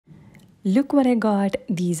Look what I got.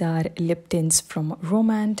 These are lip tints from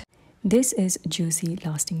Romant. This is Juicy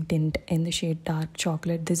Lasting Tint in the shade Dark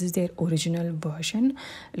Chocolate. This is their original version.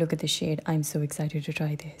 Look at the shade. I'm so excited to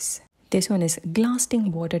try this. This one is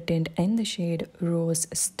Lasting Water Tint in the shade Rose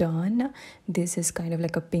Stern. This is kind of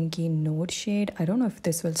like a pinky nude shade. I don't know if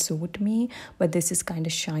this will suit me, but this is kind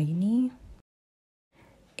of shiny.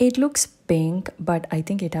 It looks pink, but I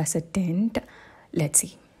think it has a tint. Let's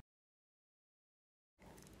see.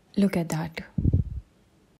 Look at that.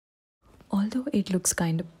 Although it looks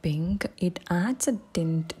kind of pink, it adds a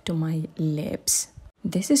tint to my lips.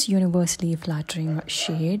 This is universally flattering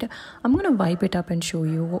shade. I'm gonna wipe it up and show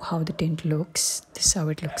you how the tint looks. This is how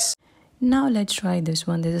it looks. Now let's try this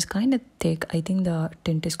one. This is kind of thick. I think the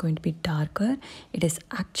tint is going to be darker. It is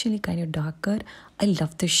actually kind of darker. I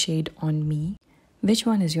love this shade on me. Which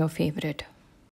one is your favorite?